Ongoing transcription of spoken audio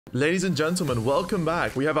Ladies and gentlemen, welcome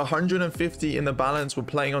back. We have 150 in the balance. We're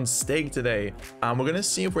playing on stake today, and we're gonna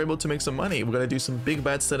see if we're able to make some money. We're gonna do some big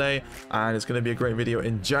bets today, and it's gonna be a great video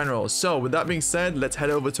in general. So with that being said, let's head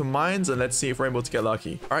over to mines and let's see if we're able to get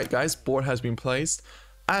lucky. All right guys, board has been placed,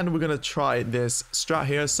 and we're gonna try this strat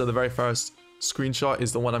here. So the very first screenshot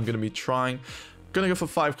is the one I'm gonna be trying. Gonna go for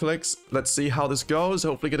 5 clicks. Let's see how this goes.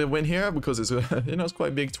 Hopefully get a win here because it's it's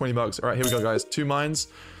quite big, 20 bucks. All right, here we go guys. 2 mines.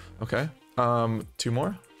 Okay, 2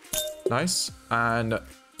 more. Nice, and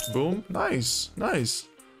boom. Nice.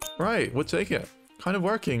 Right, we'll take it. Kind of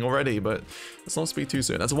working already, but let's not speak too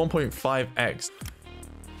soon. That's a 1.5x.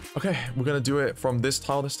 Okay, we're gonna do it from this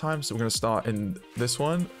tile this time. So we're gonna start in this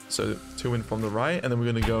one, so 2 in from the right, and then we're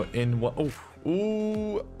gonna go in one.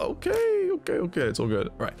 Okay, it's all good.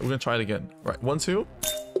 All right, we're gonna try it again. All right, 1 2,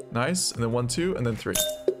 nice, and then 1 2, and then 3.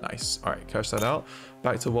 Nice. All right, cash that out.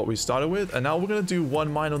 Back to what we started with, and now we're gonna do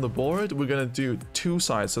 1 mine on the board. We're gonna do 2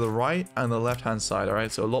 sides, so the right and the left hand side. All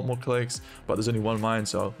right, so a lot more clicks, but there's only 1 mine,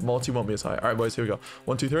 so multi won't be as high. All right boys, here we go.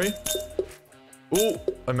 1 2 3. Oh,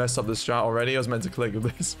 I messed up this strat already. I was meant to click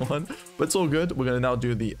this one, but it's all good. We're gonna now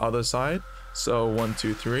do the other side. So 1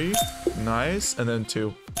 2 3, nice, and then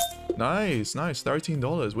 2. Nice,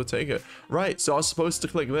 $13. We'll take it. Right, so I was supposed to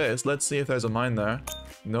click this. Let's see if there's a mine there.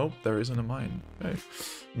 Nope, there isn't a mine. Okay,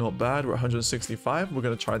 not bad. We're 165. We're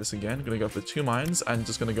gonna try this again. We're gonna go for 2 mines and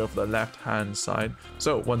just gonna go for the left hand side.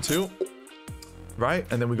 So 1 2, right,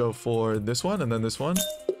 and then we go for this one, and then this one,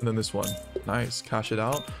 and then this one. Nice, cash it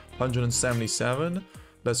out. 177.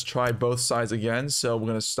 Let's try both sides again. So we're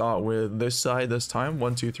gonna start with this side this time.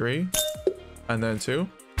 1 2 3, and then 2.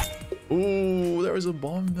 Ooh, there is a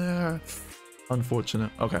bomb there.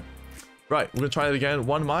 Unfortunate. Okay. Right, we're gonna try it again.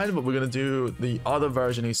 1 mine, but we're gonna do the other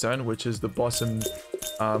version he said, which is the bottom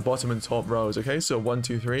and top rows. Okay, so 1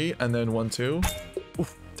 2 3, and then 1 2.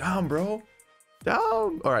 Oof, down, bro.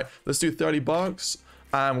 Down. All right, let's do 30 bucks.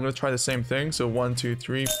 And we're gonna try the same thing. So 1 2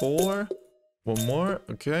 3 4. 1 more.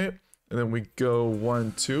 Okay, and then we go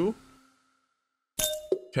 1 2.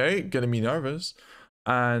 Okay, getting me nervous.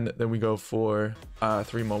 And then we go for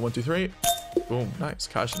 3 more. 1 2 3. Boom. Nice.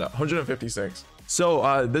 Cash it out. 156. So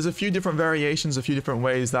there's a few different variations, a few different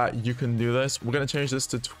ways that you can do this. We're gonna change this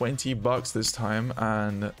to 20 bucks this time,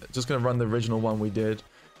 and just gonna run the original one we did.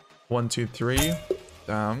 1 2 3.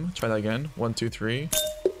 Damn. Try that again. 1 2 3.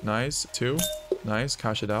 Nice. 2. Nice.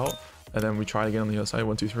 Cash it out. And then we try again on the other side.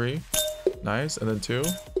 1 2 3. Nice, and then 2.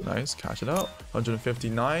 Nice. Cash it out.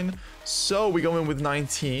 159. So we go in with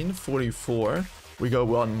 1944. We go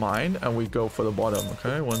 1 mine and we go for the bottom.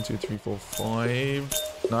 Okay, 1 2 3 4 5.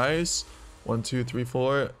 Nice. 1 2 3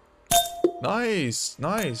 4. Nice.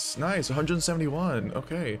 171.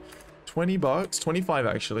 Okay, 20 bucks, 25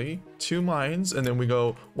 actually. 2 mines, and then we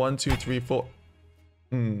go 1 2 3 4.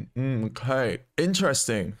 Okay,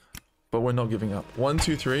 interesting, but we're not giving up. 1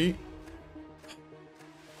 2 3.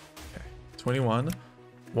 21.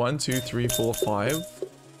 1 2 3 4 5.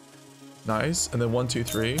 Nice, and then 1 2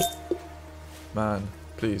 3. Man,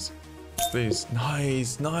 please.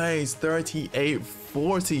 Nice.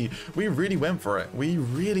 38.40. We really went for it.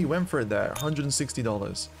 There.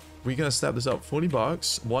 $160. We're gonna step this up. 40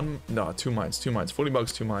 bucks. 2 mines. 40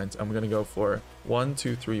 bucks, 2 mines, and we're gonna go for 1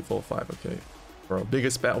 2 3 4 5. Okay, bro,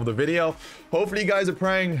 biggest bet of the video. Hopefully you guys are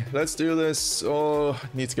praying. Let's do this. Oh,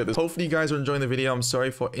 need to get this. Hopefully you guys are enjoying the video. I'm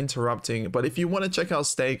sorry for interrupting, but if you want to check out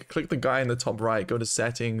stake, click the guy in the top right, go to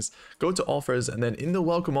settings, go to offers, and then in the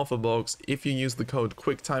welcome offer box, if you use the code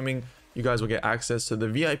QUICKTIMING, you guys will get access to the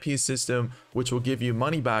VIP system, which will give you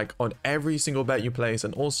money back on every single bet you place,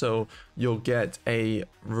 and also you'll get a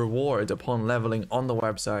reward upon leveling on the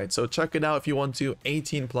website. So check it out if you want to.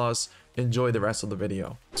 18 plus. Enjoy the rest of the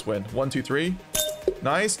video. Let's win. 1 2 3.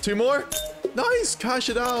 Nice. 2 more. Nice. Cash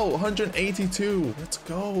it out. 182. Let's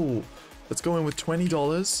go. Let's go in with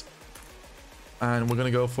 $20, and we're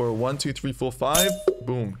gonna go for 1 2 3 4 5.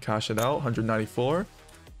 Boom. Cash it out. 194.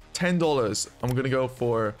 $10. I'm gonna go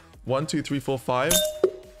for 1 2 3 4 5.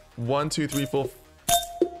 1 2 3 4.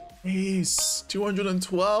 Ace.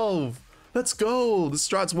 212. Let's go. The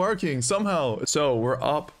strat's working somehow. So we're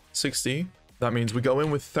up 60. That means we go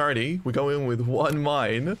in with 30. We go in with 1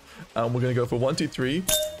 mine. We're gonna go for 1 2 3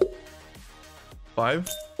 5.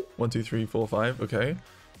 1 2 3 4 5. Okay,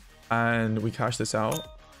 and we cash this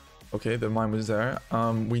out. Okay, the mine was there.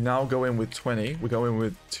 We now go in with 20. We go in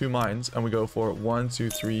with 2 mines, and we go for 1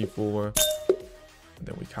 2 3 4. And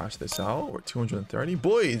then we cash this out. We're 230.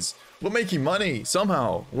 Boys, we're making money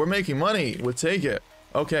somehow. We're making money. We'll take it.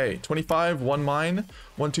 Okay, 25. 1 mine.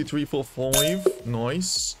 1 2 3 4 5.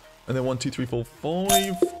 Nice. And then 1 2 3 4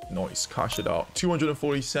 5. Nice. Cash it out.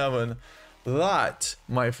 247. That,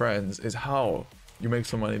 my friends, is how you make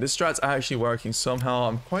some money. This strat's actually working somehow.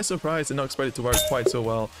 I'm quite surprised. Did not expect it to work quite so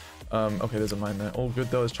well. Okay, there's a mine there. All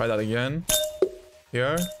good though. Let's try that again.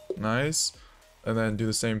 Here. Nice. And then do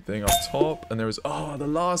the same thing up top. And there was, oh, the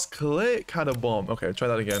last click had a bomb. Okay, try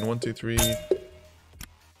that again. 1, 2, 3.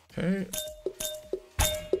 Okay.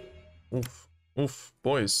 Oof. Oof.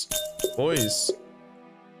 Boys. Boys.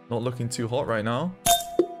 Not looking too hot right now.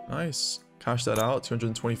 Nice. Cash that out.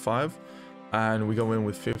 225. And we go in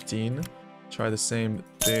with 15. Try the same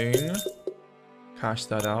thing. Cash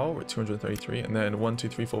that out. We're 233. And then 1, 2,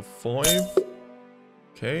 3, 4, 5.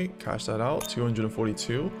 Okay. Cash that out.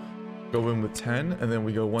 242. Go in with 10. And then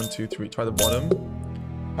we go 1, 2, 3. Try the bottom.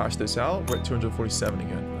 Cash this out. We're at 247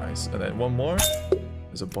 again. Nice. And then one more.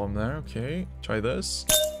 There's a bomb there. Okay. Try this.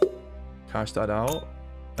 Cash that out.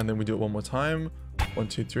 And then we do it one more time. 1,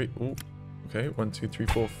 2, 3. Ooh. Okay. 1, 2, 3,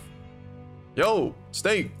 4. Yo!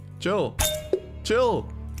 Steak! Chill!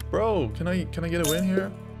 Chill! Bro, can I get a win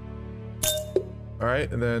here?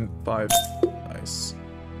 Alright, and then 5. Nice.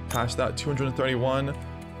 Cash that. 231.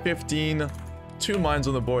 15. 2 mines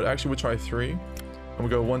on the board. Actually, we'll try 3. And we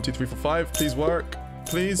go 1, 2, 3, 4, 5. Please work.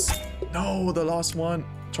 Please. No, the last one.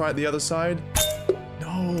 Try it the other side.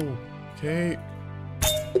 No. Okay.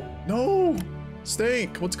 No.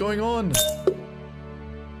 Steak, what's going on?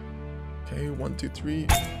 Okay, 1, 2, 3.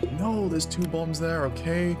 No, there's 2 bombs there.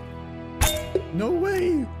 Okay. No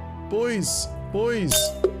way. Boys. Boys.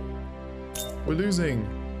 We're losing.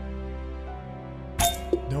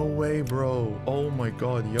 No way, bro. Oh my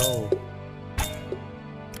god, yo.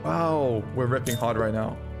 Wow, we're ripping hard right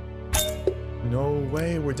now. No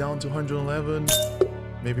way, we're down to 111.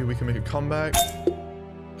 Maybe we can make a comeback.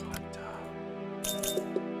 God damn.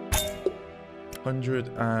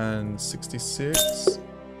 166.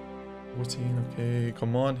 14, okay,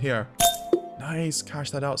 come on, here. Nice, cash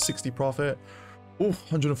that out, 60 profit. Ooh,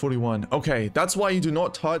 141. Okay, that's why you do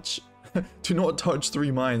not touch, do not touch 3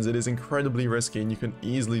 mines. It is incredibly risky and you can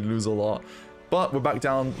easily lose a lot. But we're back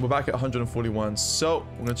down, we're back at 141. So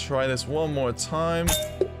we're gonna try this one more time.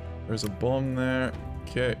 There's a bomb there.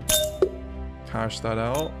 Okay. Cash that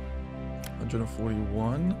out.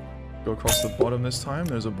 141. Go across the bottom this time.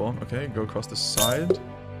 There's a bomb. Okay, go across the side.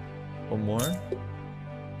 One more.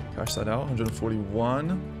 Cash that out.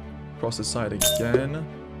 141. Across the side again.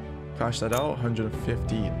 Cash that out.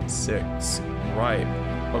 156. Right.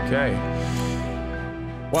 Okay.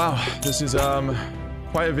 Wow. This is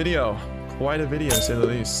quite a video. Quite a video, to say the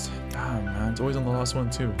least. Damn, man. It's always on the last one,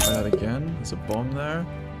 too. Try that again. There's a bomb there.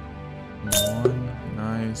 One.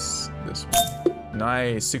 Nice. This one.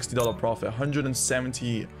 Nice. $60 profit.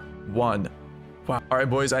 171. Wow. Alright,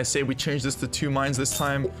 boys. I say we change this to 2 mines this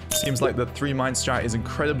time. Seems like the 3 mine strat is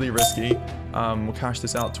incredibly risky. We'll cash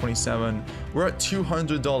this out. 27. We're at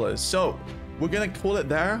 $200. So, we're going to call it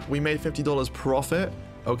there. We made $50 profit.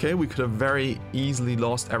 Okay, we could have very easily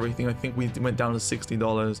lost everything. I think we went down to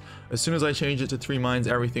 $60. As soon as I changed it to 3 mines,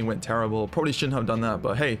 everything went terrible. Probably shouldn't have done that,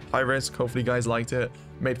 but hey, high risk. Hopefully you guys liked it.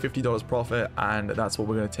 Made $50 profit, and that's what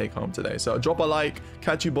we're going to take home today. So drop a like.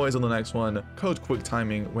 Catch you boys on the next one. Code quick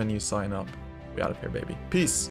timing when you sign up. We out of here, baby. Peace.